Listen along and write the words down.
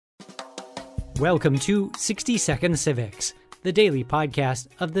Welcome to 60 Second Civics, the daily podcast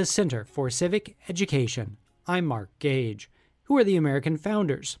of the Center for Civic Education. I'm Mark Gage. Who are the American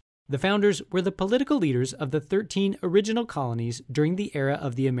founders? The founders were the political leaders of the 13 original colonies during the era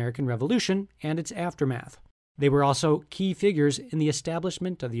of the American Revolution and its aftermath. They were also key figures in the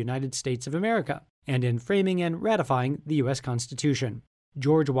establishment of the United States of America and in framing and ratifying the U.S. Constitution.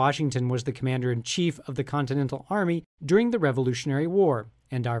 George Washington was the commander-in-chief of the Continental Army during the Revolutionary War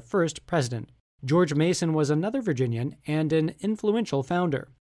and our first president. George Mason was another Virginian and an influential founder.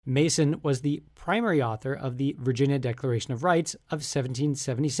 Mason was the primary author of the Virginia Declaration of Rights of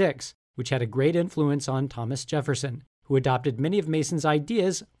 1776, which had a great influence on Thomas Jefferson, who adopted many of Mason's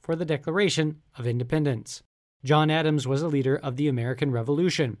ideas for the Declaration of Independence. John Adams was a leader of the American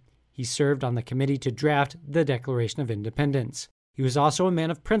Revolution. He served on the committee to draft the Declaration of Independence. He was also a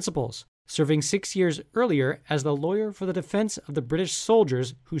man of principles, serving 6 years earlier as the lawyer for the defense of the British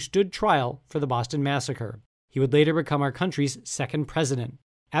soldiers who stood trial for the Boston Massacre. He would later become our country's second president.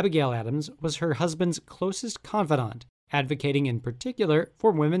 Abigail Adams was her husband's closest confidant, advocating in particular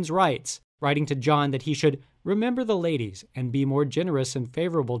for women's rights, writing to John that he should remember the ladies and be more generous and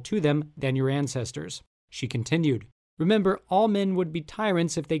favorable to them than your ancestors. She continued, "Remember, all men would be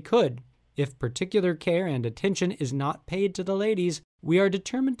tyrants if they could. If particular care and attention is not paid to the ladies, we are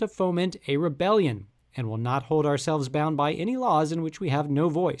determined to foment a rebellion and will not hold ourselves bound by any laws in which we have no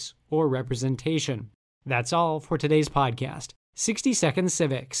voice or representation." That's all for today's podcast, 60 Second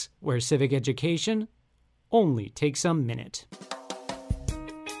Civics, where civic education only takes a minute.